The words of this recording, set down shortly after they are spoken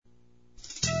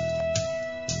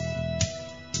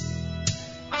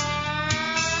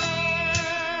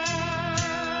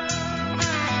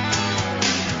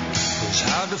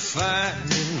find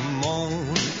in the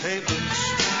morning papers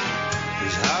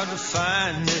is hard to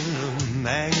find in the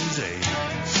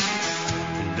magazines.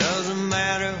 It doesn't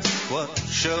matter what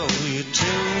show you tune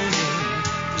in,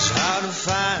 it's hard to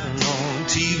find on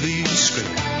TV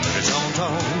screen, but it's on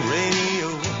talk radio.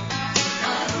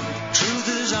 Truth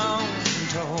is on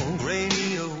talk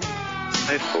radio.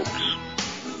 Hi folks,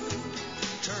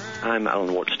 I'm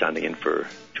Alan Watt standing in for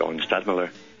John Stadmiller.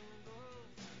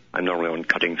 I'm normally on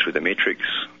Cutting Through the Matrix,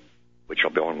 which I'll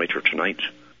be on later tonight.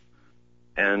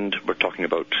 And we're talking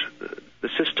about the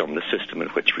system in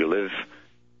which we live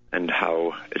and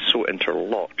how it's so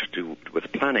interlocked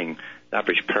with planning. The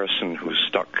average person who's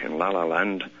stuck in La La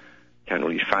Land can't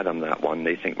really fathom that one.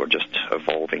 They think we're just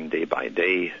evolving day by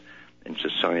day in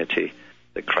society.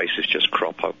 The crises just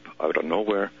crop up out of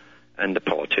nowhere, and the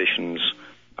politicians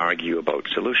argue about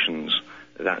solutions.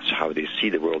 That's how they see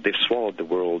the world. They've swallowed the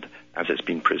world as it's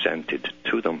been presented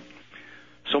to them.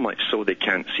 So much so they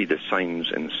can't see the signs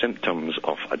and symptoms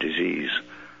of a disease.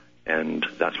 And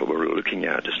that's what we're looking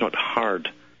at. It's not hard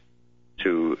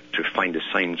to find the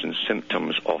signs and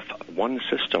symptoms of one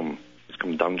system that's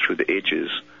come down through the ages,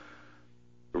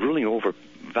 ruling over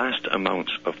vast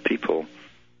amounts of people.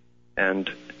 And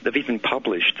they've even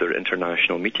published their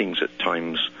international meetings at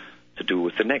times to do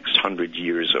with the next 100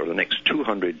 years or the next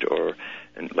 200 or,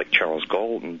 and like Charles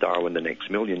Galton, Darwin, the next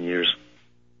million years.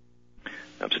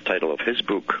 That's the title of his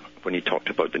book when he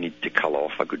talked about the need to cull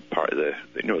off a good part of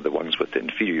the ones with the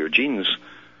inferior genes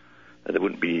that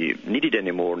wouldn't be needed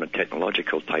anymore in a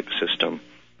technological type system.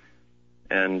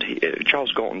 And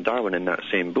Charles Galton Darwin, in that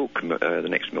same book, The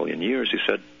Next Million Years, he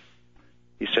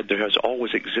said there has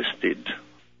always existed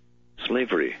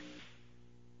slavery.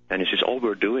 And he says all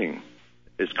we're doing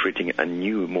is creating a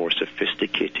new, more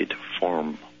sophisticated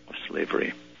form of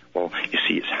slavery. Well, you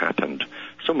see, it's happened.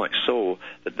 So much so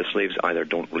that the slaves either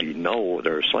don't really know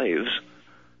they're slaves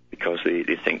because they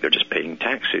think they're just paying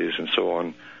taxes and so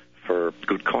on for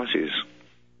good causes,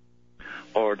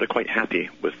 or they're quite happy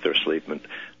with their enslavement.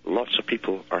 Lots of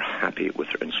people are happy with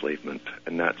their enslavement,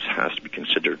 and that has to be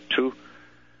considered too.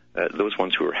 Those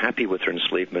ones who are happy with their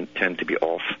enslavement tend to be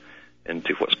off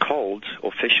into what's called,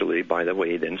 officially, by the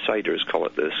way, the insiders call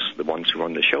it this, the ones who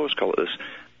run the shows call it this,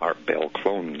 Art Bell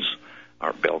clones.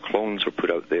 Art Bell clones were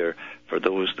put out there for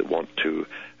those that want to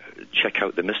check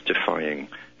out the mystifying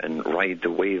and ride the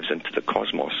waves into the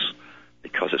cosmos,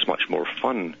 because it's much more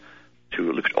fun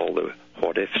to look at all the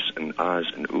what-ifs and ahs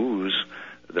and oohs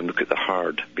than look at the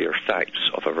hard, bare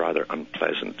facts of a rather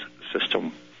unpleasant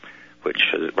system, which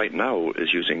right now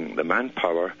is using the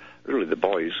manpower, really the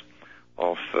boys,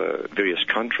 of various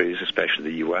countries, especially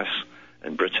the U.S.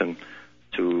 and Britain,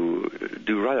 to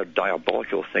do rather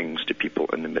diabolical things to people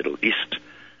in the Middle East.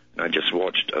 And I just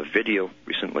watched a video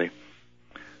recently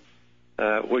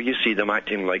where you see them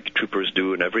acting like troopers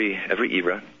do in every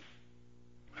era,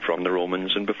 from the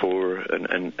Romans and before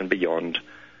and beyond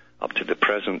up to the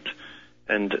present.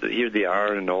 And here they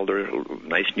are in all their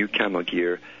nice new camo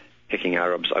gear, kicking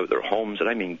Arabs out their homes, and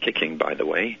I mean kicking, by the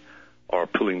way, or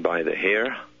pulling by the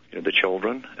hair, the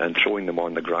children, and throwing them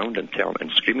on the ground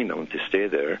and screaming them to stay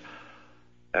there.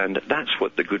 And that's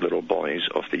what the good little boys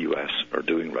of the U.S. are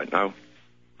doing right now,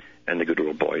 and the good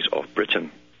little boys of Britain.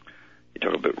 You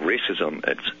talk about racism,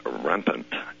 it's rampant,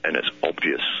 and it's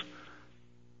obvious.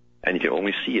 And you can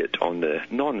only see it on the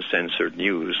non-censored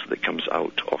news that comes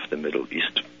out of the Middle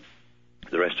East.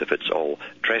 The rest of it's all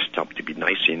dressed up to be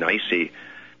nicey,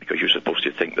 because you're supposed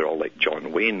to think they're all like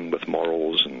John Wayne with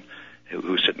morals and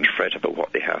who sit and fret about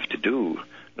what they have to do.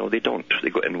 No, they don't. They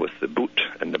go in with the boot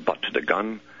and the butt to the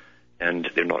gun, and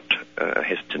they're not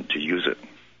hesitant to use it.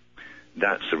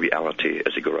 That's the reality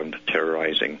as they go around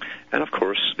terrorizing. And, of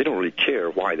course, they don't really care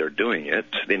why they're doing it.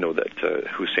 They know that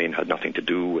Hussein had nothing to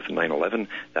do with 9/11.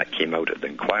 That came out at the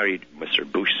inquiry. Mr.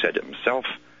 Bush said it himself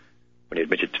when he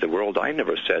admitted to the world, I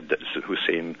never said that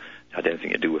Hussein had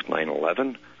anything to do with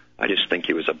 9/11. I just think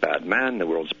he was a bad man. The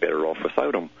world's better off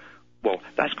without him. Well,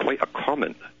 that's quite a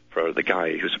comment for the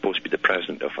guy who's supposed to be the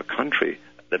president of a country,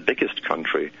 the biggest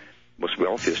country, most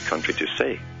wealthiest country, to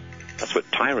say. That's what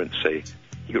tyrants say.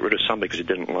 You get rid of somebody because you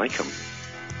didn't like him.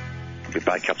 I'll be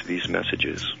back after these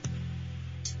messages.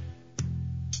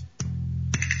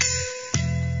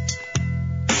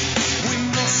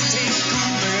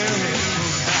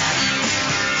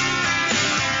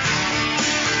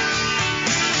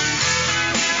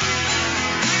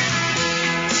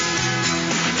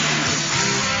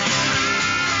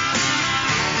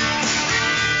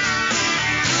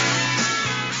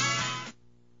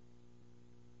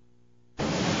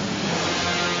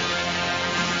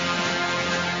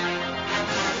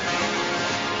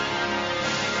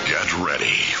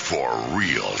 for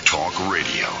Real Talk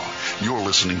Radio. You're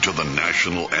listening to the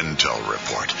National Intel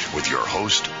Report with your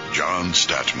host, John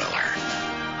Stadtmiller.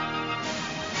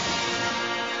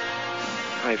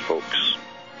 Hi, folks.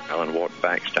 Alan Watt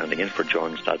back, standing in for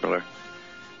John Stadtmiller.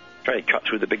 Trying to cut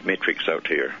through the big matrix out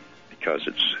here because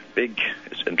it's big,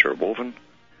 it's interwoven,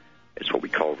 it's what we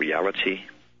call reality,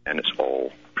 and it's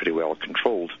all pretty well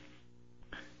controlled.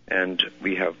 And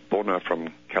we have Bona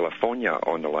from California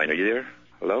on the line. Are you there?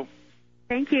 Hello?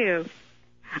 Thank you.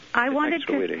 I wanted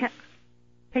to...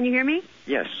 Can you hear me?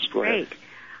 Yes, go ahead. Great.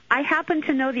 I happen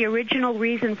to know the original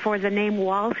reason for the name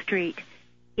Wall Street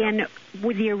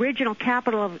with the original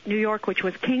capital of New York, which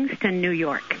was Kingston, New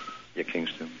York. Yeah,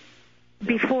 Kingston.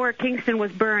 Before Kingston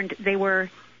was burned, that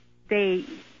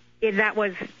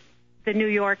was the New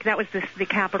York, that was the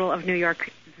capital of New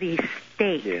York, the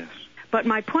state. Yes. But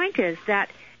my point is that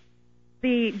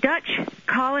the Dutch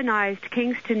colonized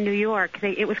Kingston, New York.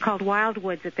 It was called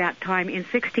Wildwoods at that time in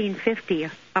 1650,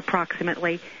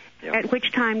 approximately, at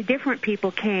which time different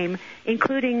people came,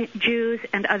 including Jews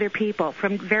and other people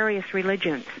from various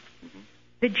religions. Mm-hmm.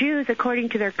 The Jews, according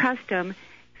to their custom,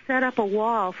 set up a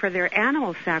wall for their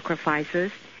animal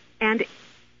sacrifices, and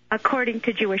according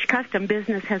to Jewish custom,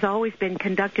 business has always been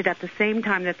conducted at the same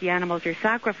time that the animals are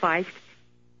sacrificed.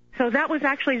 So that was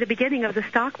actually the beginning of the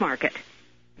stock market.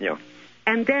 Yeah.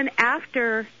 And then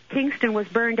after Kingston was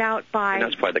burned out by... And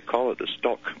that's why they call it the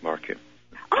stock market.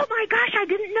 Oh, my gosh, I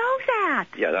didn't know that.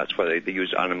 Yeah, that's why they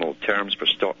use animal terms for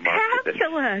stock market.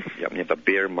 Fabulous. Yeah, and you have a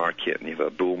bear market and you have a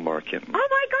bull market. Oh,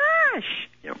 my gosh.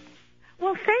 Yeah.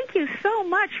 Well, thank you so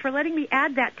much for letting me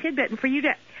add that tidbit and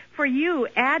for you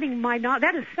adding my knowledge.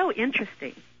 That is so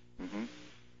interesting. Mm-hmm.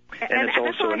 And it's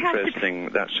also interesting,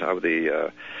 that's how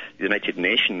the United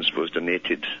Nations was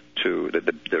donated to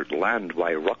their land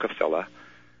by Rockefeller,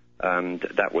 and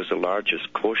that was the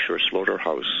largest kosher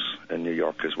slaughterhouse in New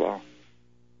York as well.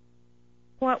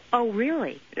 Well, oh,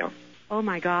 really? Yeah. Oh,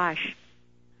 my gosh.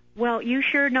 Well, you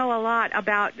sure know a lot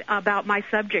about my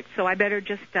subject, so I better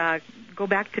just go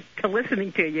back to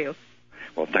listening to you.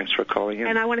 Well, thanks for calling in.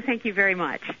 And I want to thank you very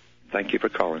much. Thank you for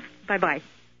calling. Bye-bye.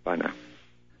 Bye now.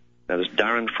 Now, there's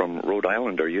Darren from Rhode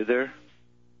Island. Are you there?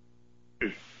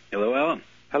 Hello, Alan.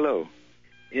 Hello.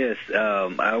 Yes,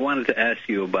 I wanted to ask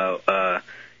you about,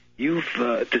 you've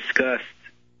discussed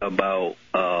about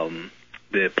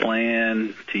the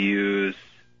plan to use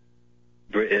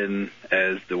Britain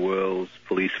as the world's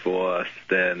police force,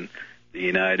 then the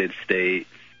United States,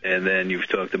 and then you've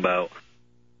talked about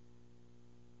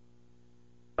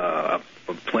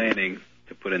planning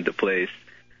to put into place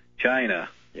China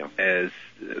as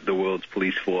the world's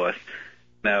police force.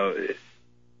 Now, is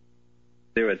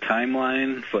there a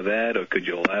timeline for that, or could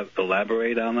you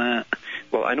elaborate on that?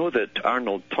 Well, I know that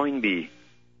Arnold Toynbee,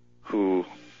 who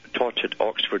taught at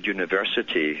Oxford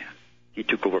University, he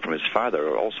took over from his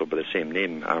father, also by the same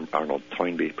name, Arnold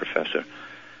Toynbee, professor,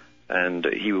 and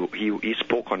he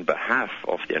spoke on behalf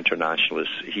of the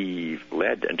internationalists. He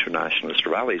led internationalist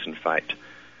rallies, in fact,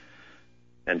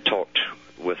 and talked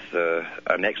with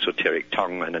an exoteric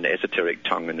tongue and an esoteric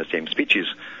tongue in the same speeches.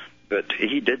 But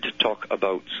he did talk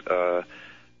about,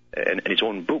 in his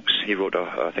own books, he wrote,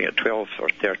 I think, a 12 or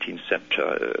 13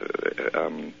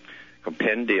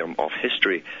 compendium of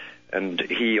history, and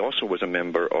he also was a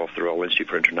member of the Royal Institute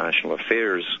for International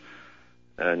Affairs,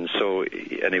 and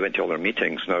he went to all their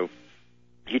meetings. Now,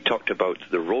 he talked about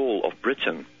the role of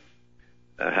Britain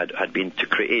had been to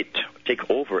take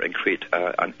over and create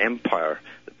an empire,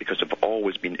 because there have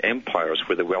always been empires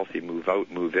where the wealthy move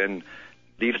out, move in,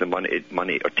 leave the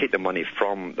money, or take the money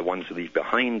from the ones they leave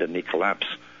behind, and they collapse,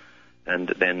 and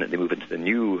then they move into the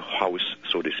new house,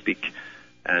 so to speak,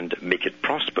 and make it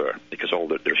prosper, because all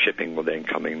their shipping will then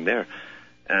come in there.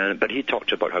 But he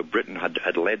talked about how Britain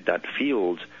had led that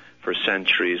field for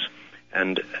centuries,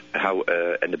 and how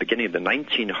in the beginning of the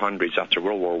 1900s, after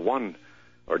World War I,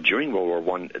 or during World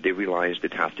War I, they realized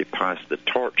they'd have to pass the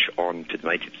torch on to the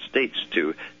United States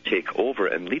to take over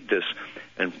and lead this.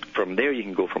 And from there you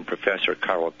can go from Professor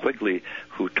Carroll Quigley,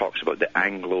 who talks about the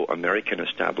Anglo-American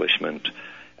establishment,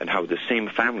 and how the same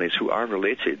families who are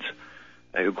related,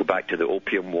 who go back to the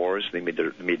Opium Wars, they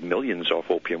made millions off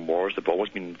Opium Wars. They've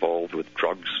always been involved with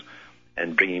drugs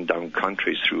and bringing down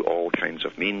countries through all kinds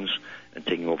of means and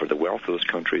taking over the wealth of those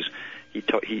countries.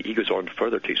 He goes on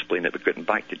further to explain it, but getting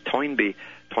back to Toynbee,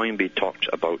 Toynbee talked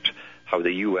about how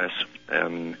the U.S.,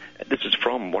 this is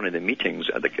from one of the meetings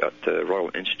at the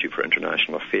Royal Institute for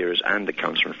International Affairs and the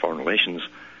Council on Foreign Relations,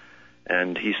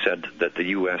 and he said that the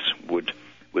U.S. would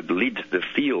lead the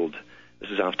field. This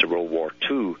is after World War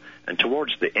II, and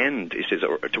towards the end, he says,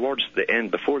 or towards the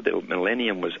end, before the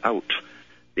millennium was out,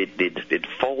 they'd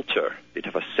falter, they'd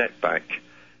have a setback,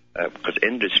 because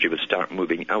industry would start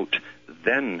moving out.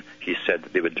 Then he said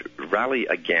that they would rally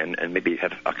again and maybe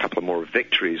have a couple more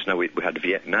victories. Now we had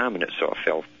Vietnam, and it sort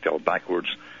of fell backwards.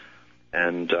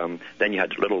 And then you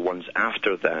had little ones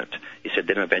after that. He said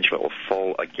then eventually it will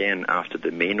fall again after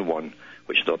the main one,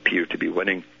 which will appear to be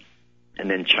winning. And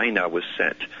then China would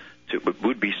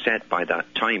be set by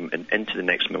that time and into the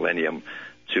next millennium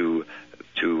to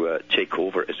take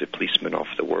over as a policeman of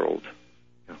the world.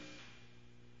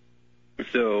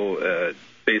 So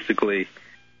basically,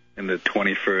 in the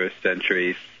 21st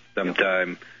century,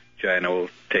 sometime China will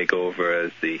take over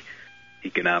as the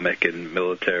economic and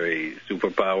military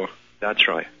superpower. That's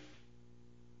right.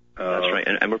 That's right,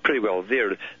 and we're pretty well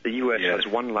there. The U.S. has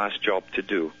one last job to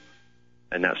do,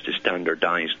 and that's to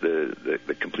standardize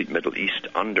the complete Middle East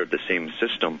under the same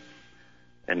system.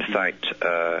 In fact,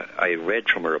 I read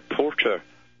from a reporter,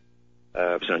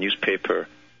 it was in a newspaper,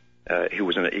 he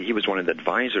was one of the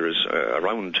advisors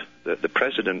around the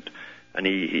president, and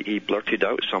he blurted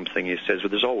out something. He says, well,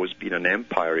 there's always been an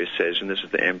empire, he says, and this is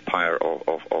the empire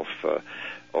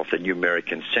of the new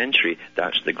American century.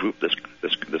 That's the group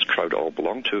this crowd all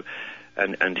belong to.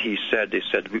 And he said,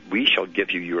 we shall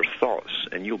give you your thoughts,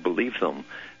 and you'll believe them,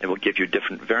 and we'll give you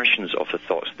different versions of the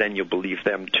thoughts, then you'll believe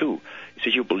them too. He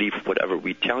says, you'll believe whatever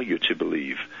we tell you to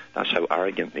believe. That's how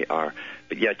arrogant they are.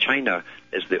 But yeah, China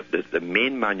is the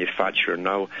main manufacturer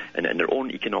now, and in their own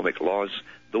economic laws,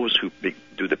 those who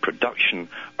do the production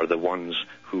are the ones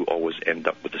who always end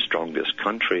up with the strongest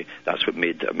country. That's what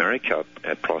made America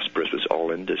prosperous, was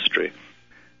all industry.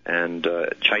 And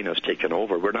China's taken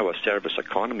over. We're now a service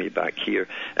economy back here,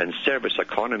 and service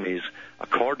economies,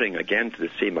 according again to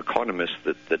the same economists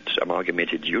that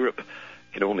amalgamated Europe,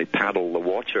 can only paddle the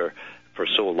water for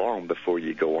so long before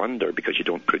you go under because you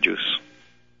don't produce.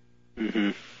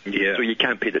 Mm-hmm. Yeah. So you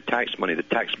can't pay the tax money. The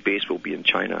tax base will be in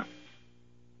China.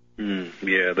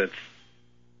 Yeah, that's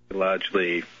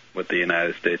largely what the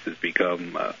United States has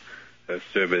become, a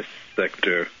service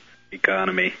sector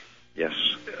economy. Yes.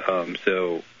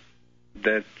 So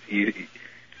that it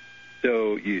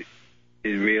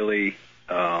really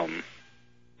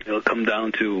it'll come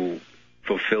down to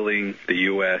fulfilling the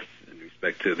U.S. in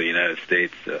respect to the United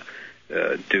States,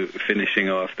 finishing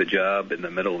off the job in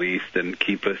the Middle East and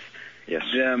keep us,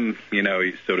 them,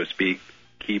 so to speak,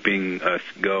 keeping us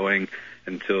going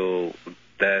until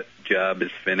that job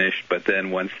is finished. But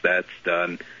then once that's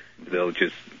done, they'll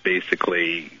just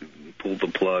basically pull the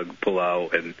plug, pull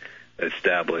out, and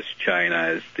establish China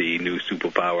as the new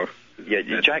superpower. Yeah,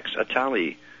 Jacques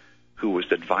Attali, who was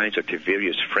the advisor to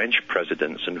various French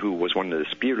presidents and who was one of the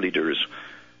spear leaders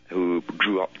who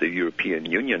grew up the European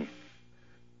Union,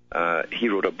 he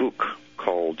wrote a book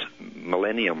called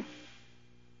Millennium,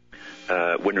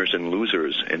 Winners and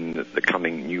Losers in the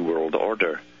Coming New World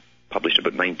Order, published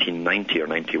about 1990 or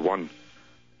 91.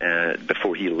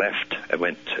 Before he left, I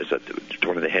went to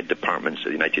one of the head departments of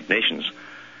the United Nations.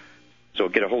 So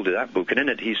get a hold of that book. And in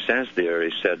it he said,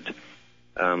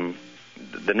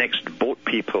 the next boat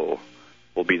people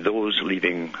will be those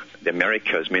leaving the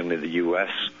Americas, mainly the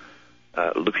U.S.,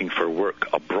 looking for work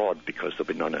abroad because there'll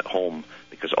be none at home,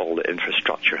 because all the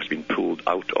infrastructure has been pulled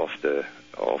out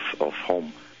of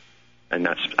home. And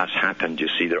that's happened, you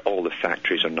see. All the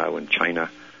factories are now in China.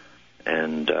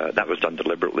 And that was done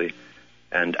deliberately.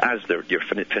 And as you're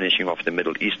finishing off the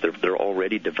Middle East, they're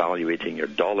already devaluating your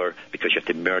dollar because you have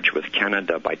to merge with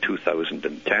Canada by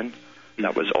 2010.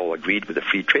 That was all agreed with the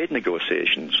free trade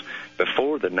negotiations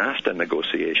before the NAFTA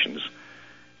negotiations.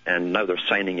 And now they're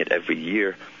signing it every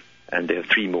year, and they have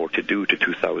 3 more to do to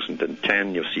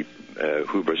 2010. You'll see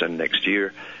Hoover's in next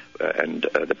year, and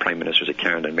the Prime Ministers of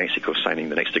Canada and Mexico signing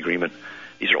the next agreement.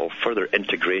 These are all further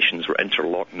integrations. We're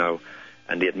interlocked now,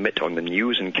 and they admit on the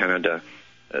news in Canada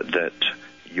that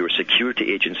your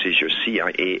security agencies, your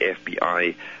CIA,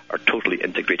 FBI, are totally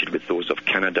integrated with those of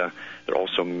Canada. They're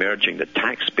also merging the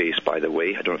tax base, by the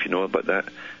way. I don't know if you know about that.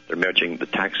 They're merging the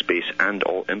tax base and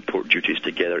all import duties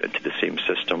together into the same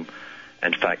system.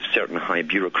 In fact, certain high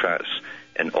bureaucrats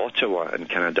in Ottawa in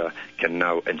Canada can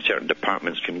now, in certain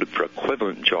departments, can look for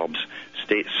equivalent jobs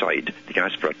stateside. They can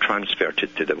ask for a transfer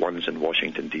to the ones in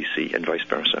Washington, D.C., and vice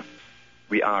versa.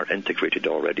 We are integrated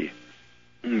already.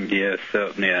 Yes,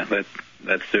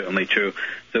 that's certainly true.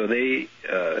 So they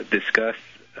discuss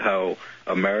how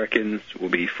Americans will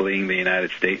be fleeing the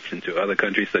United States into other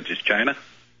countries such as China?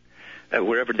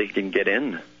 Wherever they can get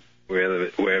in.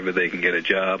 Wherever they can get a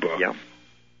job? Yeah.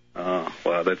 Oh,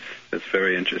 wow, that's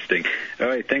very interesting. All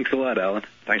right, thanks a lot, Alan.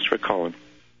 Thanks for calling.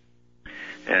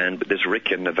 And there's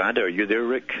Rick in Nevada. Are you there,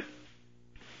 Rick?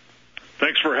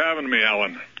 Thanks for having me,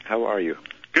 Alan. How are you?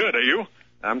 Good, are you?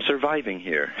 I'm surviving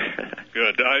here.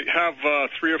 Good. I have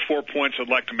 3 or 4 points I'd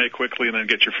like to make quickly and then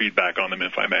get your feedback on them,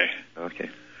 if I may. Okay.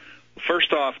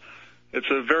 First off, it's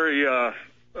a very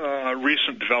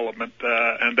recent development,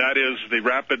 and that is the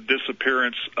rapid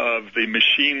disappearance of the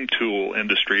machine tool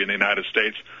industry in the United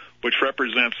States, which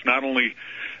represents not only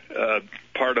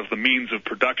part of the means of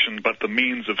production, but the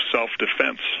means of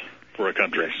self-defense for a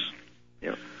country. Yes.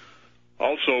 Yep.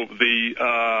 Also,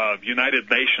 the United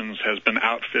Nations has been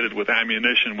outfitted with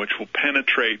ammunition which will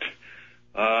penetrate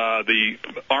the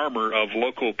armor of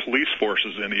local police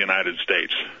forces in the United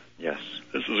States. Yes.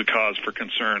 This is a cause for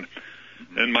concern.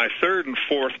 And my third and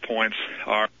fourth points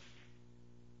are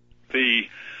the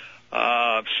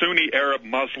Sunni Arab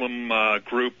Muslim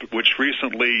group, which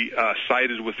recently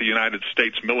sided with the United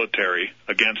States military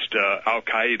against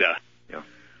Al-Qaeda. Yeah.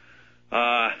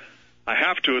 I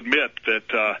have to admit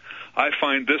that I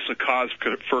find this a cause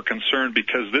for concern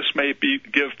because this may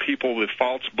give people the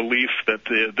false belief that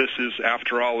this is,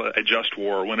 after all, a just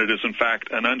war, when it is, in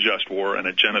fact, an unjust war and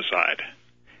a genocide.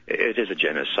 It is a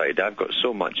genocide. I've got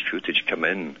so much footage come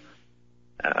in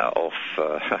of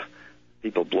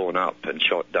people blown up and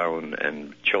shot down,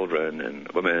 and children and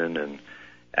women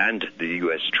and the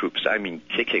U.S. troops. I mean,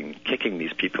 kicking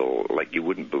these people like you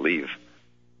wouldn't believe.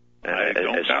 I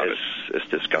don't doubt it. It's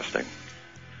disgusting.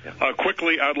 Yeah.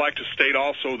 Quickly, I'd like to state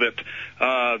also that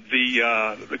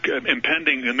the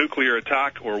impending nuclear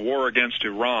attack or war against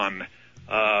Iran,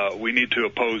 we need to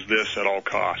oppose this at all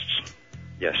costs.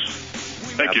 Yes.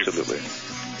 Thank you. Absolutely.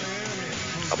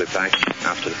 I'll be back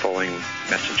after the following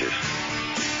messages.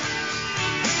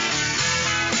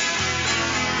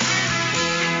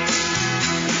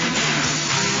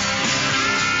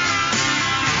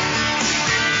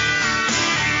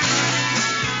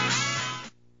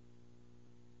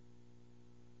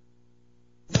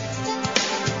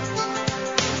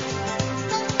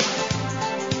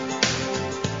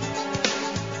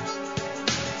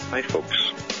 Hi,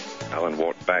 folks. Alan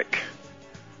Watt back,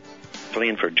 filling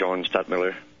in for John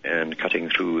Stadtmiller and cutting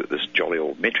through this jolly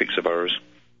old matrix of ours.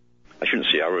 I shouldn't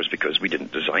say ours because we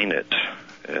didn't design it.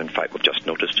 In fact, we've just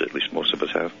noticed it, at least most of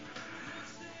us have.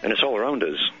 And it's all around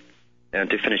us. And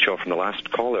to finish off from the last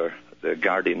caller, the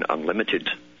Guardian Unlimited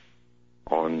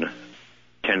on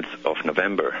 10th of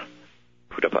November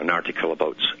put up an article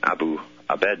about Abu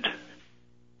Abed,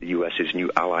 the U.S.'s new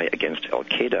ally against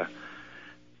Al-Qaeda.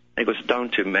 It goes down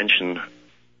to mention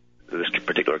this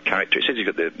particular character. It says he's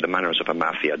got the manners of a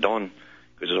mafia don,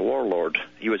 because he's a warlord.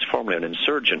 He was formerly an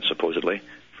insurgent, supposedly,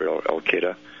 for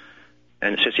Al-Qaeda.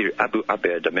 And it says here, Abu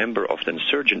Abed, a member of the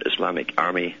insurgent Islamic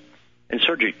Army.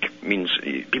 Insurgent means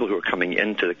people who are coming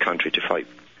into the country to fight.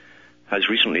 Has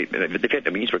recently, the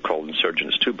Vietnamese were called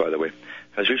insurgents too, by the way,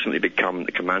 has recently become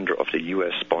the commander of the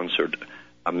U.S.-sponsored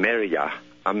Ameriya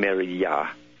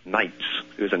Knights.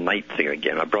 It was a knight thing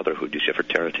again, a brotherhood, you see, a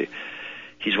fraternity.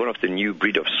 He's one of the new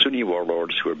breed of Sunni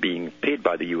warlords who are being paid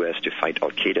by the U.S. to fight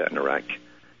Al-Qaeda in Iraq.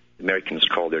 The Americans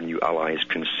call their new allies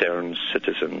concerned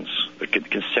citizens. They're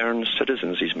concerned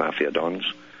citizens, these mafia dons.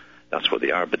 That's what they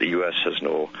are, but the U.S. has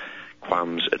no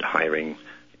qualms at hiring,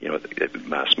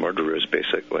 mass murderers,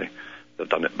 basically. They've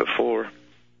done it before.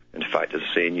 In fact, as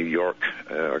I say, in New York,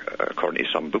 according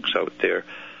to some books out there,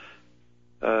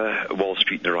 Wall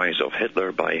Street and the Rise of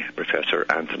Hitler by Professor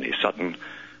Anthony Sutton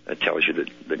tells you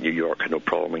that New York had no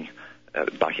problem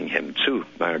backing him too.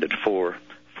 Neither did Ford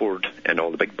and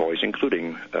all the big boys,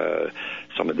 including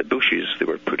some of the Bushes. They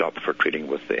were put up for trading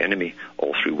with the enemy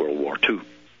all through World War II.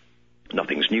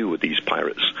 Nothing's new with these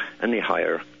pirates, and they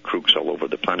hire crooks all over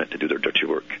the planet to do their dirty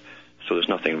work. So there's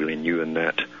nothing really new in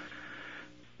that.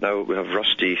 Now we have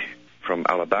Rusty from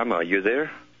Alabama. Are you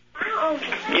there?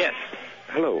 Yes.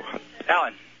 Hello.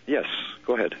 Alan. Yes,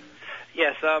 go ahead.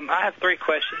 Yes, I have 3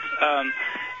 questions.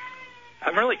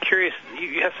 I'm really curious.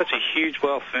 You have such a huge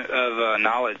wealth of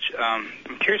knowledge.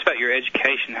 I'm curious about your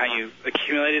education, how you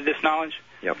accumulated this knowledge.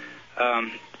 Yep.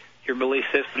 Your belief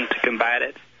system to combat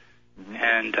it,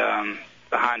 and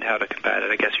behind how to combat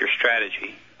it, I guess your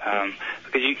strategy.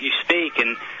 Because you speak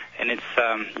and it's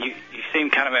you seem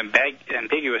kind of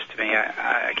ambiguous to me.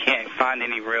 I can't find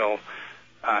any real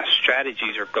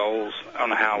strategies or goals on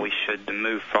how we should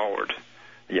move forward.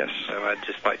 Yes. So I'd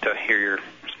just like to hear your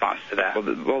response to that.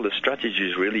 Well, the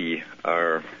strategies really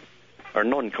are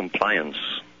non-compliance.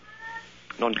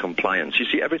 Non-compliance. You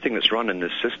see, everything that's run in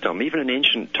this system, even in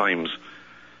ancient times,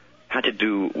 had to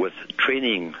do with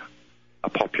training a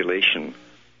population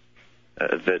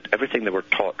that everything they were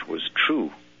taught was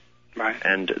true. Right.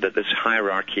 And that this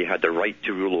hierarchy had the right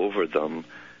to rule over them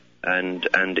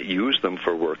and use them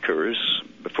for workers,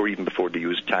 before they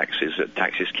used taxes.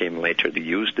 Taxes came later. They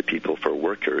used the people for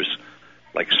workers,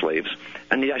 like slaves,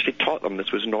 and they actually taught them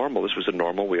this was normal. This was a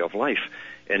normal way of life.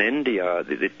 In India,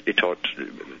 they taught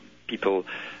people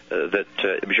that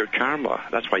it was your karma.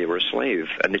 That's why you were a slave,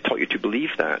 and they taught you to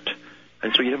believe that.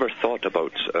 And so you never thought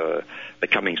about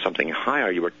becoming something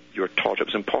higher. You were taught it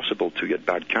was impossible to get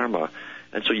bad karma,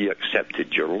 and so you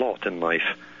accepted your lot in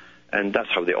life. And that's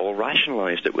how they all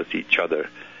rationalized it with each other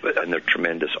and their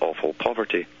tremendous, awful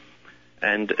poverty.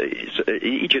 And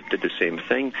Egypt did the same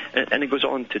thing, and it goes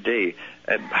on today.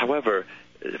 However,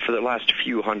 for the last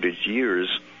few hundred years,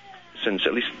 since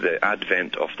at least the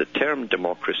advent of the term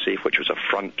democracy, which was a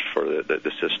front for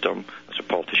the system, as the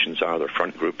politicians are, they're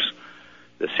front groups,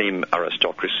 the same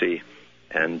aristocracy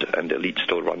and elite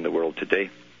still run the world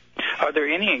today. Are there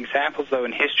any examples, though,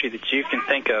 in history that you can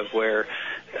think of where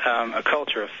a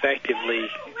culture effectively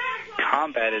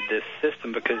combated this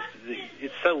system? Because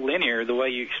it's so linear, the way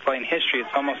you explain history, it's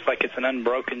almost like it's an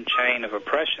unbroken chain of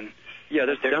oppression. Yeah,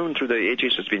 down through the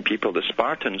ages there's been people, the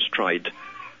Spartans tried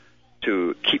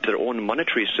to keep their own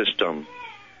monetary system,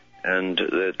 and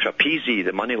the Trapezi,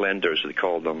 the moneylenders, they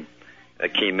called them,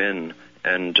 came in,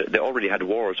 and they already had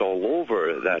wars all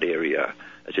over that area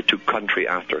as they took country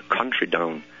after country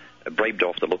down, bribed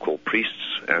off the local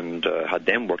priests and had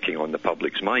them working on the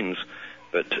public's minds.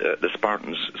 But the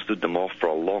Spartans stood them off for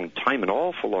a long time, an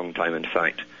awful long time, in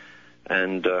fact.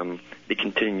 And they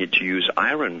continued to use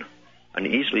iron, an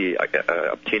easily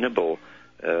obtainable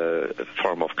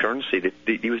form of currency.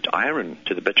 They used iron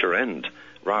to the bitter end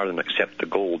rather than accept the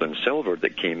gold and silver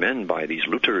that came in by these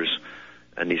looters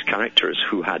and these characters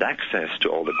who had access to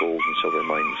all the gold and silver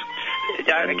mines.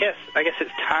 I guess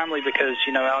it's timely because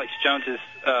Alex Jones's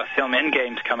film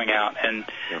Endgame's coming out, and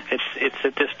it's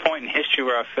at this point in history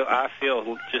where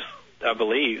I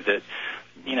believe that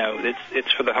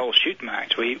it's for the whole shoot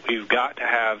match. We've got to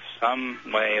have some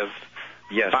way of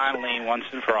finally once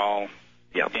and for all.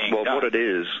 Yeah. Well, what it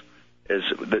is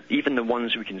that even the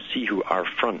ones we can see who are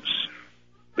fronts,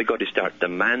 we got to start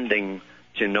demanding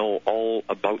to know all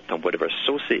about them, whatever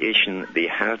association they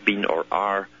have been or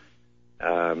are,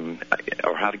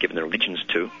 or have given their allegiance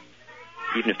to.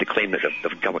 Even if they claim that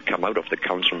they've come out of the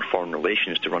Council on Foreign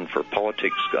Relations to run for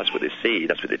politics, that's what they say,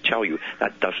 that's what they tell you.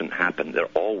 That doesn't happen. They're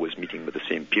always meeting with the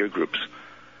same peer groups.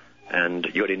 And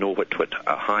you already know what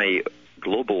high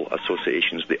global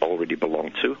associations they already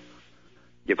belong to.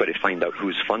 You've got to find out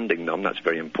who's funding them. That's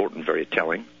very important, very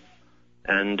telling.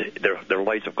 And their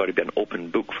lives have got to be an open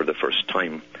book for the first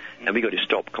time. And we've got to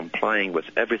stop complying with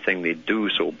everything they do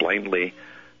so blindly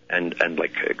and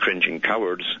like cringing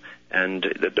cowards, and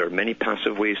that there are many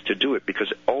passive ways to do it,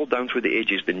 because all down through the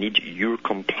ages they need your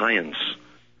compliance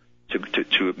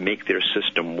to make their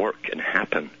system work and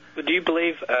happen. But do you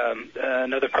believe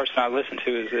another person I listen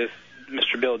to is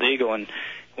Mr. Bill Deagle, and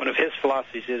one of his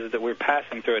philosophies is that we're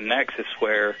passing through a nexus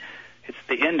where it's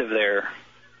the end of their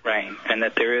reign, and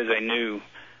that there is a new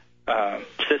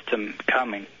system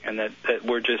coming, and that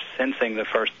we're just sensing the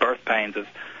first birth pains of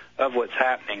what's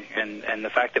happening, and the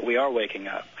fact that we are waking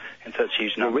up in such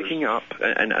huge numbers. We're waking up,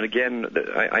 and again,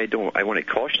 I want to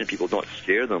caution people, not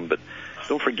scare them, but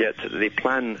don't forget that they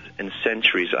plan in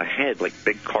centuries ahead, like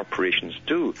big corporations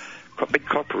do. Big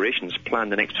corporations plan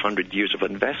the next 100 years of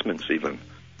investments, even.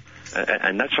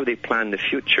 And that's how they plan the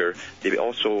future. They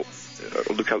also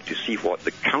look out to see what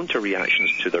the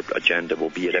counter-reactions to their agenda will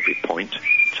be at every point.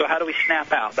 So how do we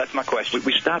snap out? That's my question.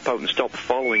 We snap out and stop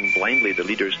following blindly the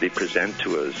leaders they present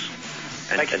to us,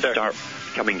 and start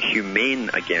becoming humane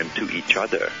again to each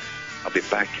other. I'll be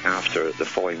back after the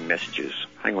following messages.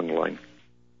 Hang on the line.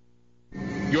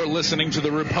 You're listening to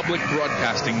the Republic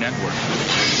Broadcasting Network,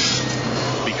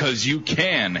 because you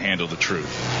can handle the truth.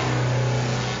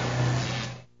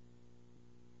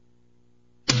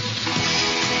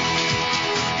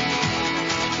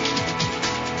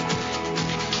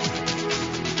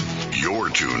 You're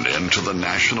tuned in to the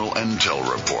National Intel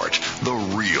Report, the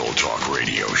Real Talk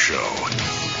Radio Show.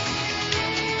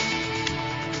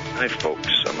 Hi, folks.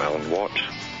 I'm Alan Watt,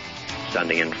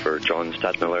 standing in for John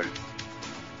Stadtmiller.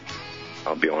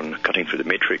 I'll be on Cutting Through the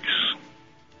Matrix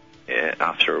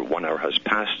after 1 hour has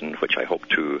passed, in which I hope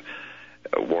to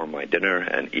warm my dinner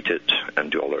and eat it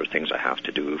and do all the things I have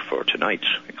to do for tonight,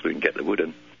 including get the wood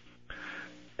in.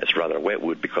 It's rather wet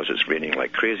wood because it's raining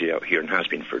like crazy out here and has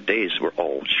been for days. We're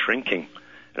all shrinking.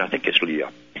 And I think it's really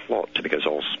a plot to make us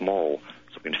all small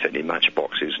so we can fit in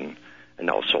matchboxes, and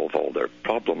that'll solve all their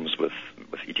problems with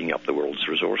eating up the world's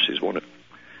resources, won't it?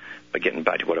 But getting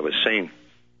back to what I was saying,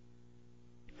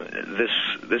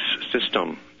 this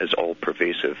system is all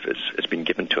pervasive. It's been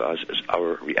given to us as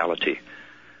our reality.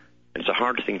 And it's a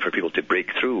hard thing for people to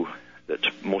break through, that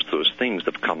most of those things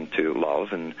they've come to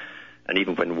love and And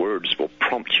even when words will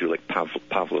prompt you, like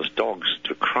Pavlov's dogs,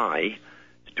 to cry,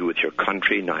 to do with your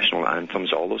country, national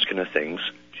anthems, all those kind of things,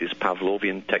 use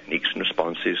Pavlovian techniques and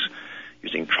responses,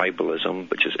 using tribalism,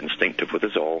 which is instinctive with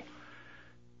us all,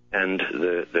 and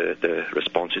the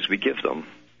responses we give them,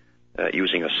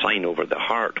 using a sign over the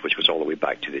heart, which goes all the way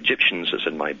back to the Egyptians, as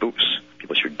in my books.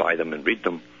 People should buy them and read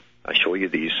them. I show you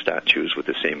these statues with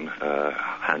the same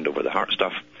hand over the heart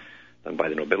stuff done by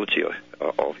the nobility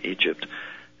of Egypt.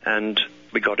 And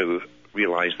we got to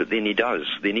realize that they need us.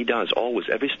 They need us always,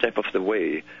 every step of the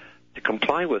way, to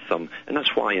comply with them. And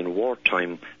that's why in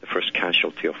wartime, the first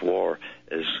casualty of war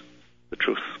is the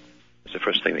truth. It's the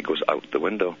first thing that goes out the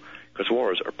window. Because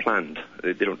wars are planned.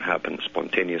 They don't happen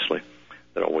spontaneously.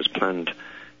 They're always planned.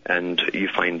 And you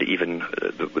find even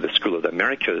with the School of the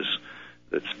Americas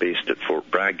that's based at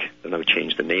Fort Bragg, they've now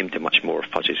changed the name to a much more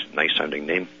fuzzy, nice-sounding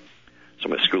name.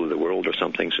 Some School of the World or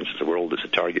something, since the world is a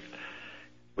target,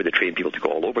 where they train people to go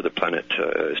all over the planet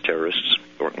as terrorists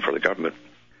working for the government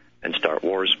and start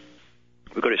wars.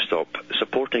 We've got to stop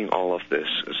supporting all of this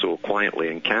so quietly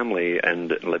and calmly and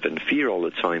live in fear all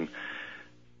the time.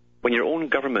 When your own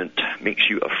government makes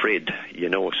you afraid, you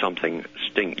know something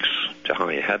stinks to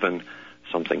high heaven,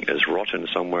 something is rotten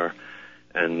somewhere,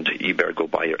 and you better go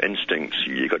by your instincts.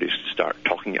 You've got to start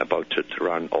talking about it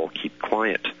rather than all keep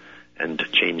quiet and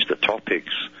change the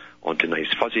topics onto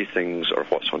nice fuzzy things or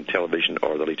what's on television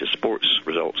or the latest sports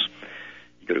results.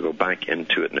 You've got to go back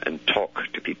into it and talk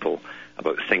to people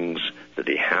about things that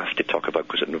they have to talk about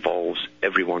because it involves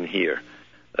everyone here.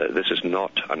 This is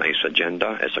not a nice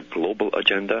agenda. It's a global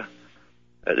agenda.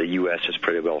 The U.S. has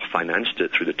pretty well financed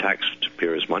it through the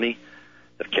taxpayers' money.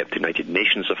 They've kept the United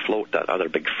Nations afloat, that other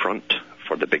big front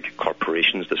for the big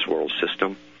corporations, this world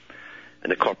system.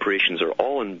 And the corporations are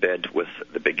all in bed with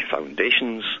the big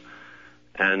foundations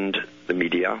and the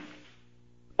media,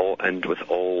 and with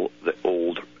all the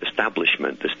old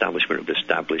establishment, the establishment of the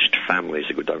established families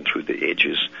that go down through the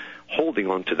ages, holding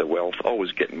on to the wealth,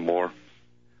 always getting more,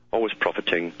 always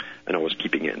profiting, and always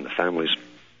keeping it in the families.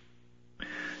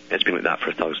 It's been like that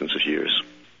for thousands of years.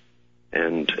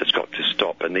 And it's got to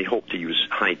stop. And they hope to use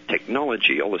high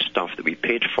technology. All the stuff that we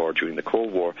paid for during the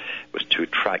Cold War was to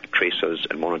track, trace us,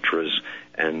 and monitor us.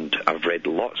 And I've read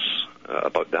lots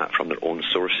about that from their own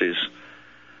sources.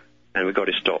 And we've got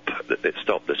to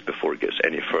stop this before it gets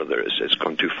any further. It's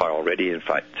gone too far already. In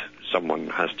fact, someone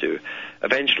has to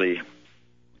eventually,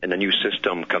 in a new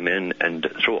system, come in and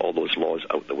throw all those laws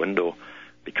out the window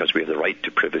because we have the right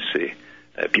to privacy.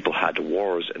 People had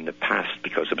wars in the past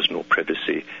because there was no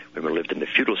privacy when we lived in the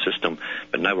feudal system,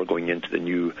 but now we're going into the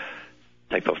new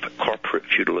type of corporate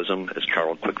feudalism, as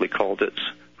Carroll quickly called it,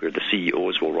 where the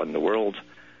CEOs will run the world,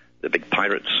 the big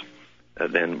pirates.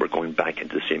 Then we're going back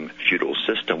into the same feudal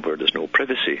system where there's no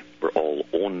privacy. We're all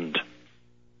owned,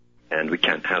 and we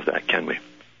can't have that, can we?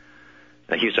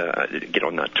 Now, get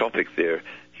on that topic there,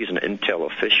 he's an Intel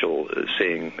official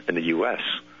saying in the U.S.,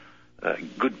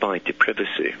 goodbye to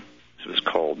privacy. It was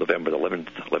called November 11th,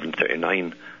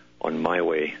 1139, on My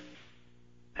Way.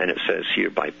 And it says here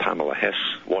by Pamela Hess,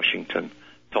 Washington,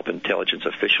 top intelligence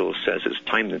official says it's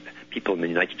time that people in the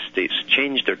United States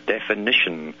change their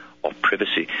definition of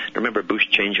privacy. Remember, Bush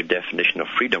changed your definition of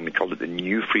freedom. We called it the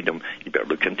new freedom. You better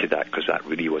look into that because that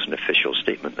really was an official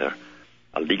statement there,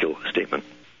 a legal statement.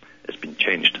 It's been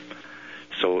changed.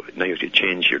 So now you have to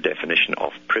change your definition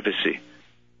of privacy.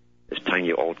 It's time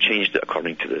you all changed it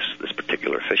according to this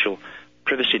particular official.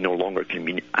 Privacy no longer can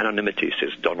mean anonymity,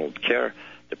 says Donald Kerr,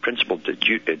 the principal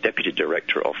deputy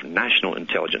director of national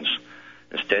intelligence.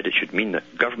 Instead, it should mean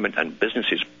that government and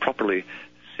businesses properly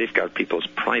safeguard people's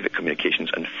private communications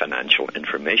and financial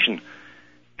information.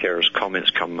 Kerr's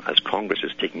comments come as Congress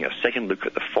is taking a second look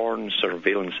at the Foreign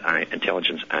Surveillance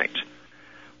Intelligence Act.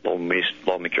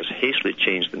 Lawmakers hastily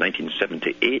changed the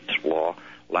 1978 law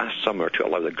last summer to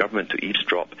allow the government to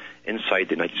eavesdrop inside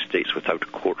the United States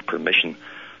without court permission,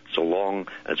 so long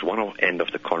as one end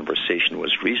of the conversation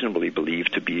was reasonably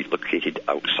believed to be located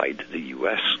outside the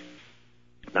U.S.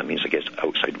 That means, I guess,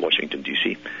 outside Washington,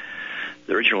 D.C.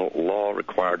 The original law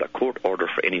required a court order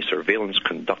for any surveillance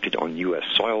conducted on U.S.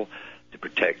 soil to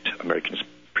protect Americans'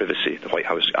 privacy. The White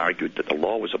House argued that the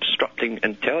law was obstructing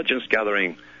intelligence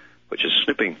gathering, which is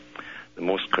snooping. The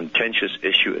most contentious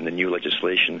issue in the new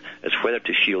legislation is whether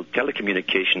to shield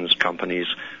telecommunications companies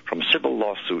from civil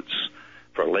lawsuits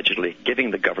for allegedly giving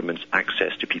the government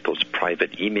access to people's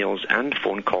private emails and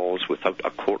phone calls without a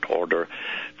court order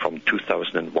from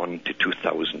 2001 to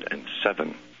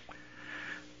 2007.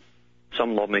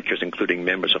 Some lawmakers, including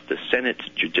members of the Senate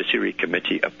Judiciary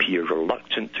Committee, appear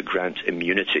reluctant to grant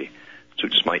immunity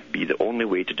Lawsuits might be the only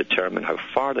way to determine how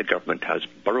far the government has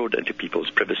burrowed into people's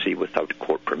privacy without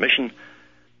court permission.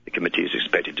 The committee is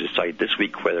expected to decide this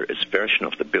week whether its version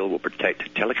of the bill will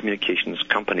protect telecommunications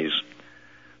companies.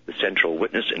 The central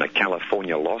witness in a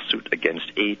California lawsuit against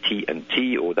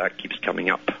AT&T, that keeps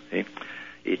coming up,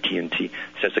 AT&T,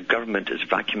 says the government is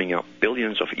vacuuming up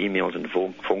billions of emails and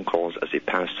phone calls as they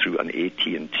pass through an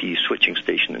AT&T switching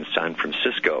station in San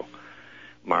Francisco.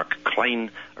 Mark Klein,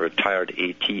 a retired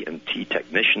AT&T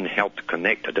technician, helped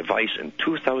connect a device in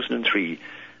 2003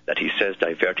 that he says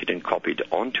diverted and copied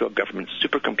onto a government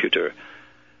supercomputer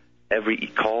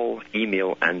every call,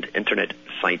 email, and internet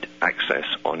site access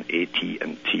on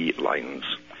AT&T lines.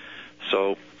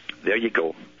 So there you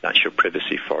go. That's your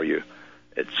privacy for you.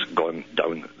 It's gone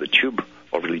down the tube,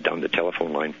 or really down the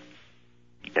telephone line.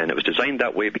 And it was designed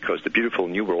that way because the beautiful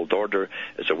New World Order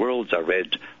is a world I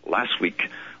read last week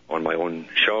on my own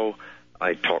show.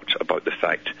 I talked about the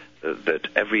fact that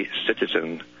every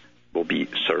citizen will be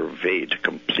surveyed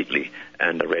completely.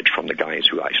 And I read from the guys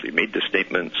who actually made the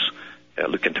statements.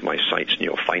 Look into my sites and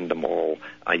you'll find them all.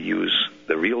 I use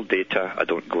the real data. I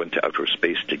don't go into outer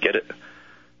space to get it.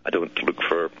 I don't look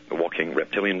for walking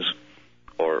reptilians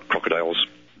or crocodiles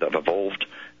that have evolved.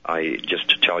 I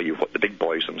just tell you what the big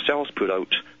boys themselves put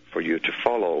out for you to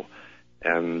follow,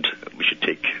 and we should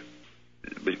take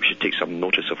some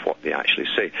notice of what they actually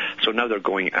say. So now they're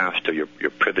going after your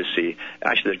privacy.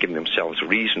 Actually, they're giving themselves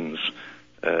reasons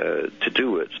to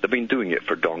do it. They've been doing it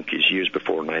for donkey's years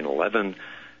before 9/11.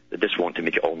 They just want to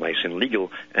make it all nice and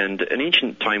legal. And in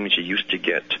ancient times, you used to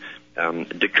get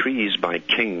decrees by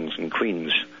kings and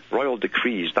queens, royal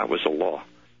decrees. That was a law.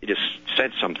 You just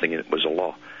said something and it was a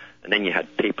law. And then you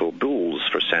had papal bulls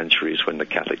for centuries when the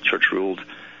Catholic Church ruled.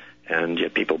 And you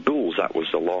had papal bulls, that was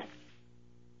the law.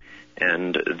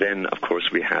 And then, of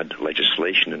course, we had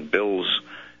legislation and bills,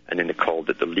 and then they called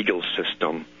it the legal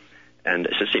system. And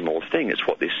it's the same old thing. It's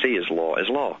what they say is law is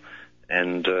law.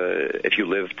 And if you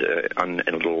lived in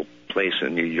a little place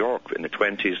in New York in the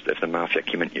 20s, if the mafia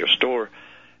came into your store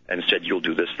and said, you'll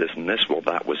do this, this, and this, well,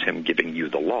 that was him giving you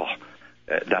the law.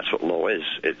 That's what law is.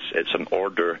 It's an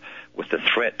order with the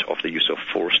threat of the use of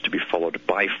force to be followed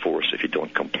by force if you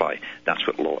don't comply. That's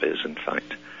what law is, in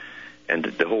fact. And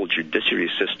the whole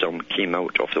judiciary system came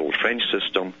out of the old French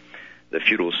system, the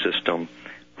feudal system,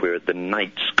 where the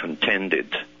knights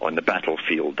contended on the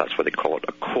battlefield. That's why they call it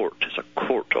a court. It's a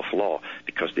court of law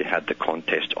because they had the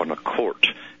contest on a court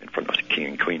in front of the king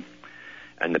and queen.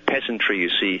 And the peasantry, you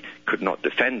see, could not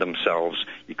defend themselves.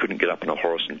 You couldn't get up on a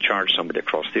horse and charge somebody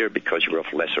across there because you were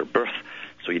of lesser birth.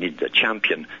 So you needed a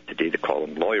champion. Today they call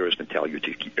them lawyers and tell you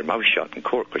to keep your mouth shut in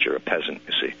court because you're a peasant,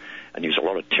 you see. And use a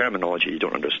lot of terminology you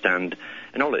don't understand.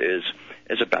 And all it is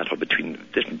a battle between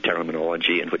different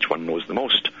terminology and which one knows the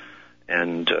most.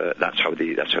 And that's how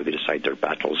they decide their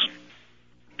battles.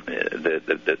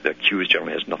 The accused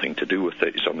generally has nothing to do with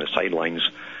it. He's on the sidelines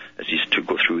as these two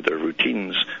go through their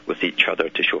routines with each other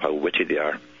to show how witty they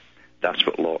are. That's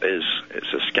what law is.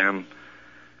 It's a scam.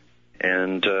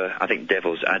 And I think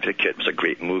Devil's Advocate was a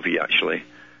great movie, actually.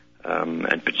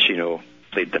 And Pacino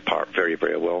played the part very,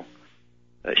 very well,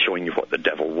 showing you what the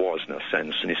devil was in a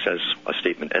sense. And he says a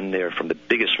statement in there from the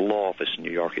biggest law office in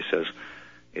New York. He says,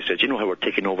 you know how we're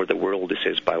taking over the world? He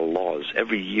says, by laws.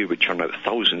 Every year we churn out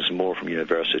thousands more from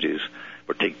universities.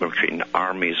 We're creating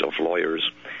armies of lawyers,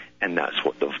 and that's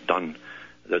what they've done.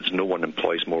 There's no one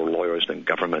employs more lawyers than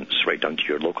governments, right down to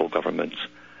your local governments.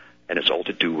 And it's all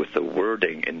to do with the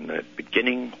wording. In the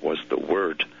beginning was the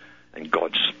Word, and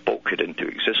God spoke it into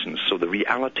existence. So the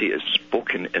reality is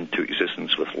spoken into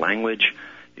existence with language,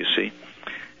 you see,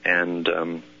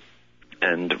 and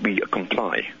we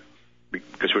comply.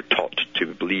 Because we're taught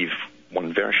to believe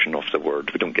one version of the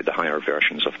Word. We don't get the higher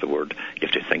versions of the Word. You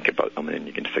have to think about them, and then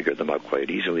you can figure them out quite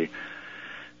easily.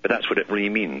 But that's what it really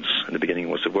means. In the beginning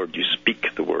was the Word. You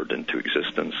speak the Word into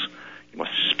existence. You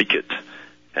must speak it.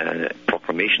 And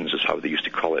proclamations is how they used to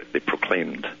call it. They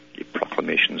proclaimed the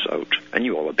proclamations out, and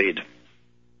you all obeyed.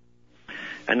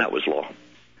 And that was law.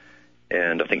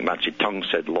 And I think Mao Zedong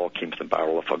said law came from the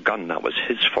barrel of a gun. That was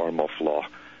his form of law.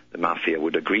 The mafia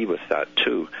would agree with that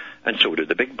too, and so do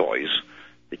the big boys,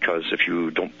 because if you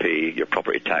don't pay your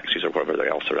property taxes or whatever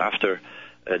else they're after,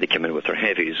 they come in with their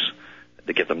heavies.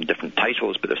 They give them different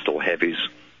titles, but they're still heavies,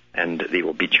 and they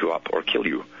will beat you up or kill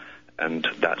you. And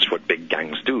that's what big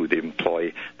gangs do. They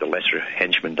employ the lesser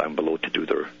henchmen down below to do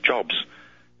their jobs.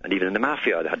 And even in the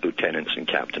mafia, they had lieutenants and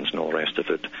captains and all the rest of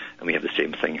it, and we have the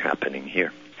same thing happening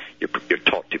here. You're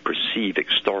taught to perceive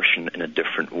extortion in a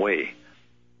different way.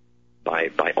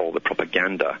 by all the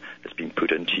propaganda that's been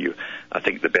put into you. I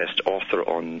think the best author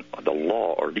on the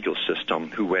law or legal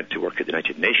system who went to work at the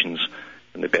United Nations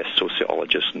and the best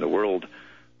sociologist in the world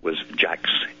was Jacques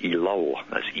Ellul.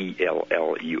 That's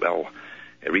E-L-L-U-L.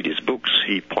 Read his books.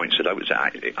 He points it out.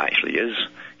 It actually is.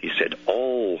 He said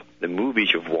all the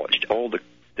movies you've watched, all the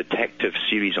detective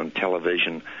series on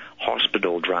television,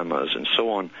 hospital dramas and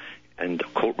so on, and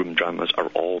courtroom dramas are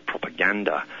all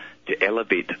propaganda to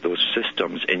elevate those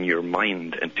systems in your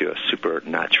mind into a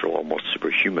supernatural, almost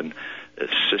superhuman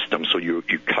system. So you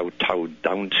kowtow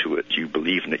down to it, you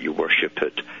believe in it, you worship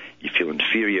it, you feel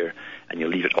inferior, and you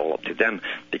leave it all up to them,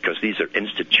 because these are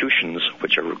institutions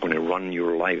which are going to run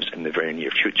your lives in the very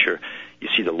near future. You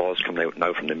see the laws coming out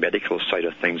now from the medical side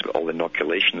of things, but all the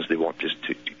inoculations they want us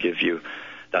to give you,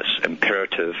 that's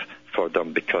imperative for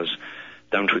them, because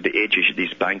down through the ages,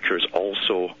 these bankers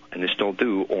also, and they still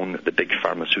do, own the big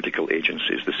pharmaceutical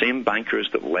agencies. The same bankers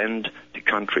that lend to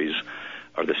countries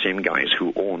are the same guys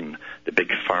who own the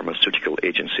big pharmaceutical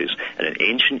agencies. And in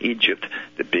ancient Egypt,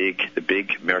 the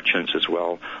big merchants as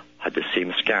well had the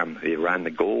same scam. They ran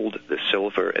the gold, the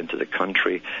silver into the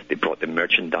country. They brought the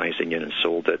merchandising in and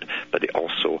sold it, but they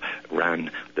also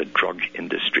ran the drug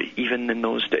industry, even in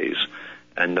those days.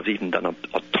 And they've even done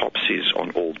autopsies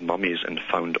on old mummies and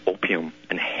found opium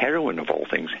and heroin, of all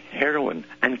things, heroin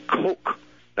and coke.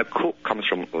 Now, coke comes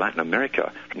from Latin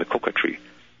America, from the coca tree.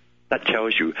 That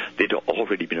tells you they'd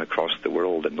already been across the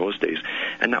world in those days.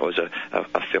 And that was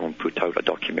a film put out, a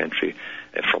documentary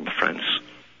from France.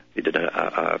 They did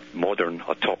a modern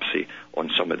autopsy on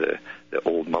some of the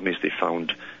old mummies they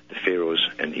found, the pharaohs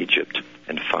in Egypt,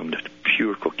 and found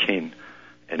pure cocaine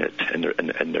in it,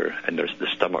 in their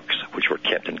stomachs, which were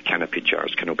kept in canopic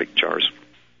jars.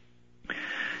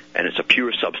 And it's a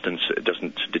pure substance. It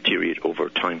doesn't deteriorate over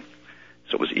time.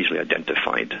 So it was easily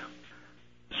identified.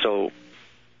 So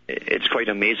it's quite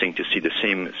amazing to see the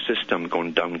same system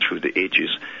going down through the ages.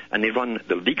 And they run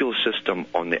the legal system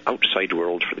on the outside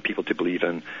world for the people to believe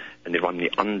in, and they run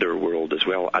the underworld as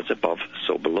well, as above,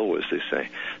 so below, as they say.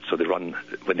 So they run,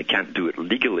 when they can't do it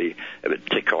legally, it would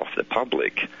tick off the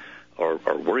public or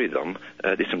worry them.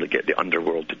 They simply get the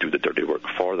underworld to do the dirty work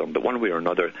for them. But one way or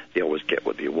another, they always get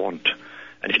what they want.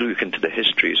 And if you look into the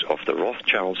histories of the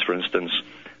Rothschilds, for instance,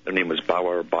 their name was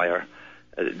Bayer.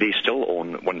 They still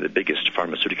own one of the biggest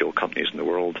pharmaceutical companies in the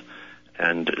world,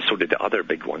 and so did the other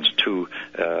big ones too,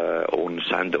 own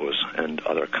Sandoz and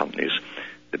other companies,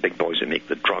 the big boys that make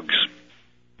the drugs.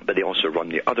 But they also run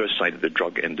the other side of the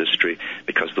drug industry,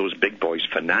 because those big boys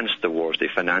financed the wars. They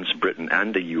financed Britain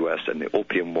and the U.S. and the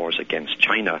opium wars against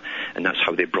China, and that's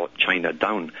how they brought China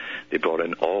down. They brought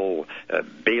in all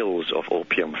bales of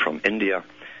opium from India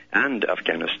and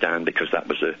Afghanistan, because that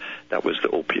was the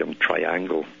opium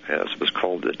triangle, as it was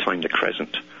called at the time, the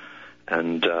Crescent.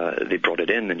 And they brought it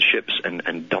in ships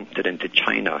and dumped it into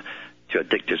China to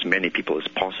addict as many people as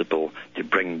possible, to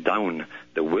bring down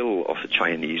the will of the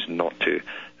Chinese not to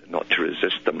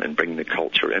resist them and bring the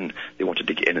culture in. They wanted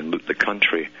to get in and loot the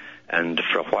country. And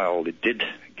for a while, they did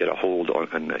get a hold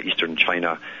on eastern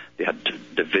China. They had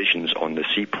divisions on the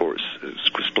seaports,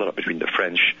 split up between the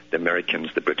French, the Americans,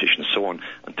 the British, and so on,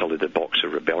 until they did the Boxer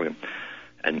Rebellion.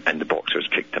 And the Boxers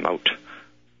kicked them out.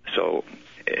 So,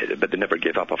 but they never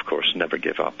gave up, of course, never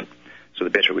gave up. So the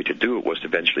better way to do it was to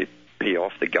eventually pay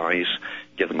off the guys,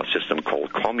 give them a system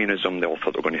called communism. They all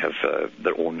thought they were going to have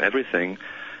their own everything,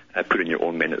 put in your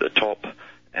own men at the top,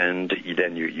 and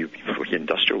then you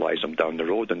industrialize them down the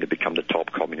road, and they become the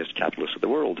top communist capitalists of the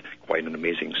world. Quite an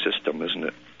amazing system, isn't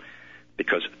it?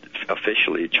 Because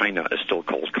officially China is still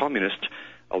called communist,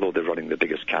 although they're running the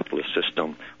biggest capitalist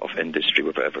system of industry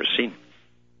we've ever seen.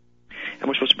 And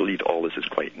we're supposed to believe all this is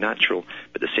quite natural,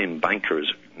 but the same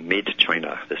bankers made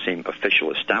China, the same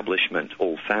official establishment,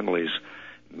 old families,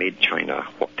 made China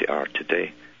what they are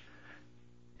today.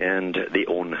 And they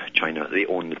own China. They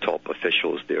own the top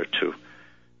officials there too.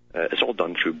 It's all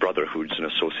done through brotherhoods and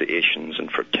associations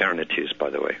and fraternities, by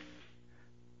the way,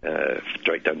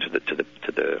 right down to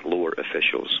the lower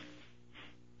officials.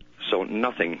 So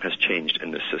nothing has changed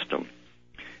in the system.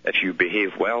 If you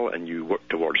behave well and you work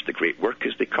towards the great work,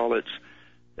 as they call it,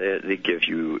 they give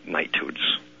you knighthoods.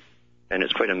 And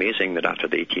it's quite amazing that after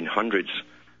the 1800s,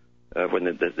 when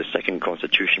the second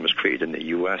constitution was created in the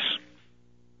U.S.,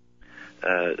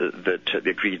 that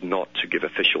they agreed not to give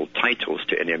official titles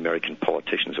to any American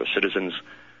politicians or citizens.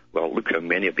 Well, look how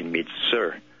many have been made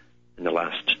sir in the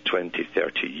last 20,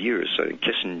 30 years. So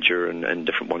Kissinger and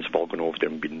different ones have all gone over there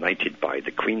and been knighted by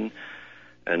the Queen,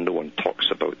 and no one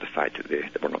talks about the fact that they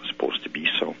were not supposed to be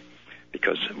so,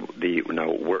 because they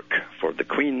now work for the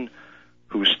Queen,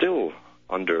 who's still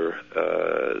under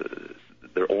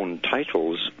their own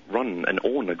titles, run and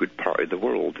own a good part of the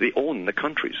world. They own the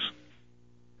countries.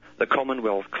 The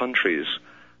Commonwealth countries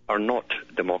are not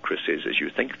democracies as you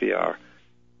think they are,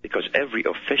 because every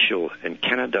official in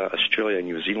Canada, Australia,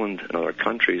 New Zealand, and other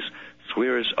countries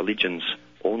swears allegiance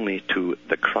only to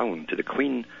the Crown, to the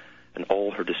Queen, and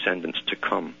all her descendants to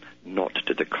come, not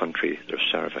to the country they're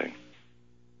serving.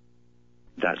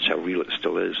 That's how real it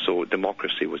still is. So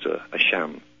democracy was a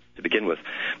sham to begin with.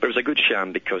 But it was a good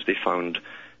sham because they found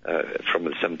from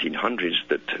the 1700s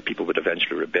that people would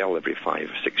eventually rebel every 5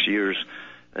 or 6 years.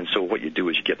 And so what you do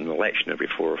is you get an election every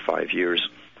 4 or 5 years,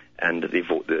 and they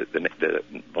vote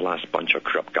the last bunch of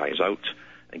corrupt guys out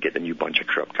and get the new bunch of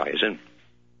corrupt guys in.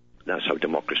 That's how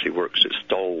democracy works. It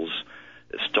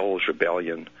stalls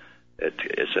rebellion.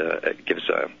 It gives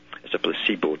a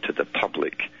placebo to the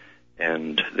public,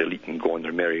 and the elite can go on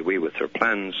their merry way with their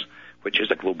plans, which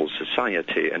is a global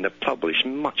society, and they publish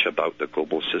much about the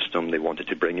global system they wanted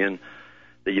to bring in.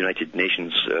 The United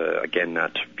Nations, again,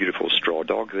 that beautiful straw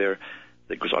dog there,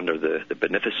 that goes under the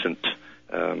beneficent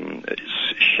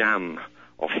sham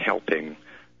of helping,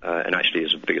 and actually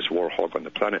is the biggest war hog on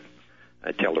the planet.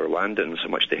 Tell the Rwandans how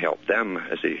much they helped them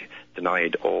as they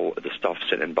denied all the stuff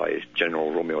sent in by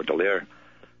General Romeo Dallaire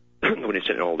when he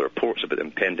sent in all the reports about the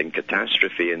impending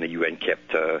catastrophe, and the UN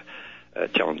kept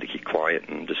telling them to keep quiet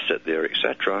and just sit there,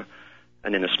 etc.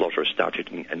 And then the slaughter started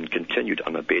and continued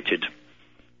unabated,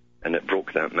 and it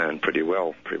broke that man pretty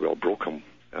well broke him.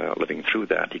 Living through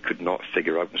that, he could not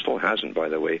figure out, and still hasn't, by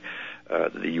the way,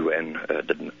 that the UN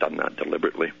didn't done that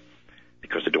deliberately,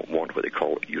 because they don't want what they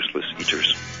call useless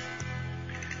eaters.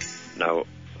 Now,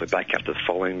 I'll be back after the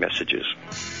following messages.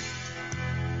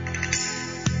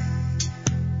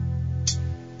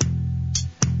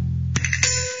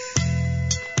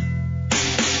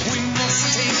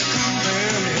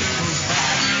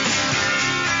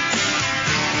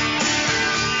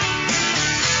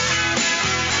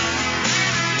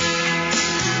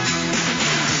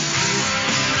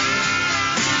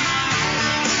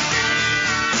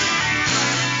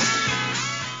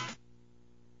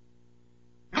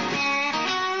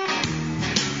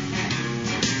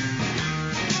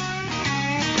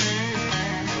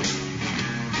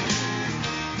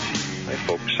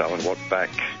 Back,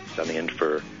 standing in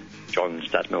for John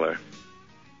Stadtmiller.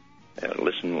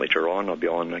 Listen later on. I'll be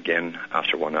on again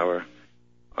after 1 hour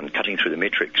on Cutting Through the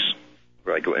Matrix,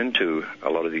 where I go into a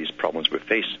lot of these problems we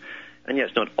face. And yet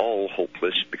it's not all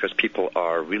hopeless, because people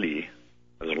are really,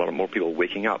 there's a lot more people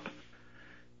waking up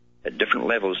at different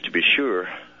levels, to be sure.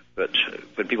 But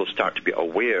when people start to be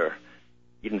aware,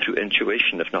 even through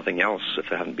intuition, if nothing else, if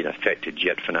they haven't been affected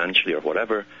yet financially or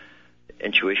whatever,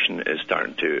 intuition is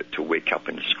starting to wake up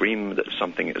and scream that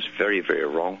something is very, very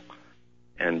wrong,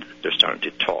 and they're starting to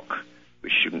talk.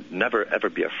 We should never, ever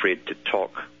be afraid to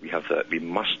talk. We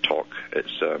must talk.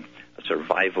 It's a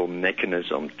survival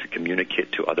mechanism to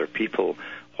communicate to other people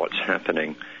what's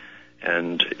happening,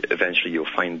 and eventually you'll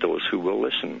find those who will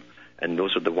listen, and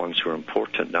those are the ones who are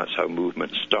important. That's how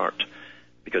movements start,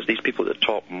 because these people at the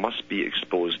top must be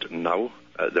exposed now.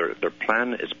 Their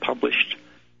plan is published.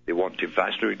 They want to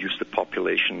vastly reduce the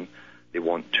population. They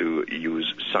want to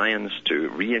use science to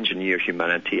re-engineer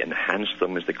humanity, enhance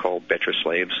them, as they call, better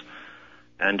slaves.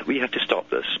 And we have to stop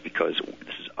this, because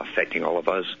this is affecting all of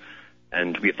us,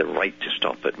 and we have the right to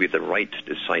stop it. We have the right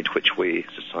to decide which way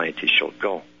society shall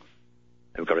go.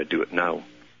 And we've got to do it now.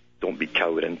 Don't be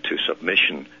cowed into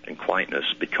submission and quietness,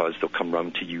 because they'll come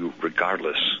round to you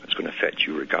regardless. It's going to affect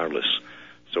you regardless.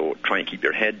 So try and keep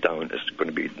your head down. It's going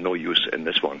to be no use in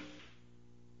this one.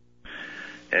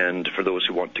 And for those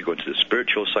who want to go to the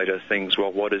spiritual side of things,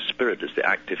 well, what is spirit? It's the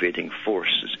activating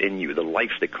force. It's in you, the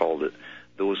life, they called it.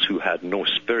 Those who had no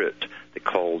spirit, they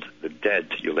called the dead.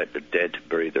 You let the dead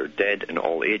bury their dead in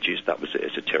all ages. That was the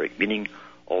esoteric meaning,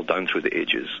 all down through the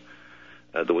ages.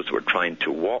 Those who were trying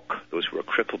to walk, those who were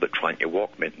crippled but trying to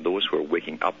walk, meant those who were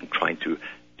waking up and trying to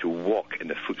walk in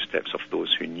the footsteps of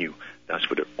those who knew. That's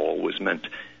what it always meant.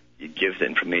 You give the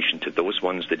information to those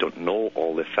ones. They don't know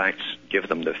all the facts. Give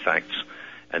them the facts,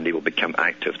 and they will become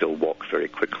active. They'll walk very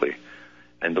quickly.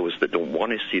 And those that don't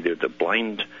want to see, they're the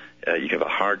blind. You can have a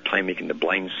hard time making the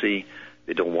blind see.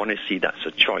 They don't want to see. That's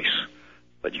a choice.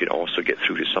 But you can also get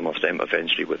through to some of them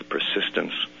eventually with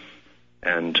persistence.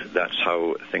 And that's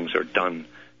how things are done,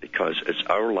 because it's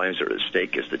our lives are at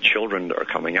stake. It's the children that are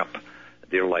coming up.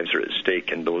 Their lives are at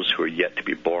stake, and those who are yet to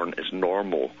be born as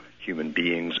normal human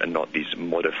beings, and not these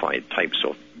modified types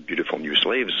of beautiful new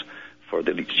slaves for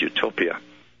the elite's utopia.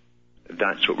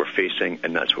 That's what we're facing,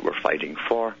 and that's what we're fighting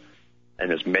for.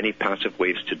 And there's many passive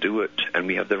ways to do it, and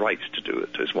we have the rights to do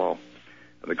it as well.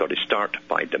 And we've got to start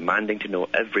by demanding to know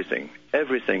everything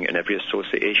in every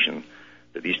association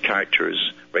that these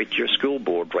characters, right to your school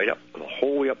board, right up the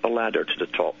whole way up the ladder to the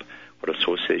top, what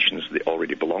associations they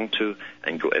already belong to,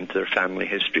 and go into their family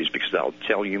histories, because that'll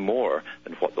tell you more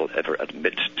than what they'll ever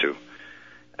admit to.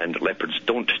 And leopards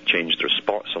don't change their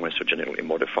spots unless they're genetically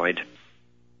modified.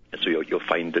 And so you'll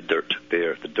find the dirt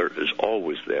there. The dirt is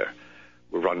always there.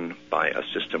 We're run by a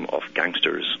system of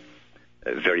gangsters,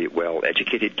 very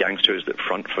well-educated gangsters that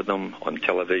front for them on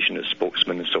television as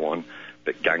spokesmen and so on,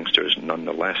 but gangsters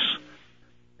nonetheless.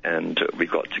 And we've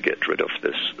got to get rid of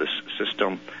this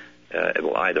system. It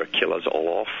will either kill us all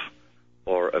off,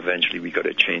 or eventually we've got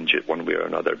to change it one way or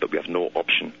another, but we have no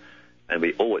option. And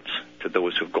we owe it to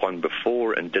those who've gone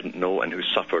before and didn't know and who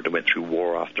suffered and went through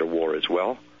war after war as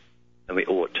well. And we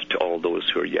owe it to all those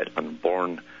who are yet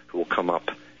unborn, who will come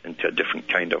up into a different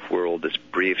kind of world, this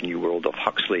brave new world of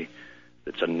Huxley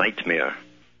that's a nightmare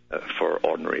for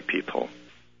ordinary people,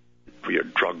 where you're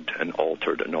drugged and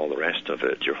altered and all the rest of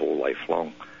it your whole life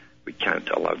long. We can't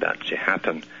allow that to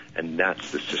happen, and that's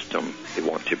the system they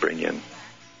want to bring in.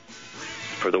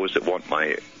 For those that want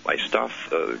my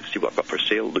stuff, see what I've got for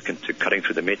sale, look into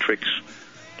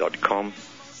cuttingthroughthematrix.com.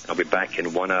 I'll be back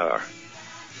in 1 hour.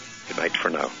 Good night for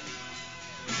now.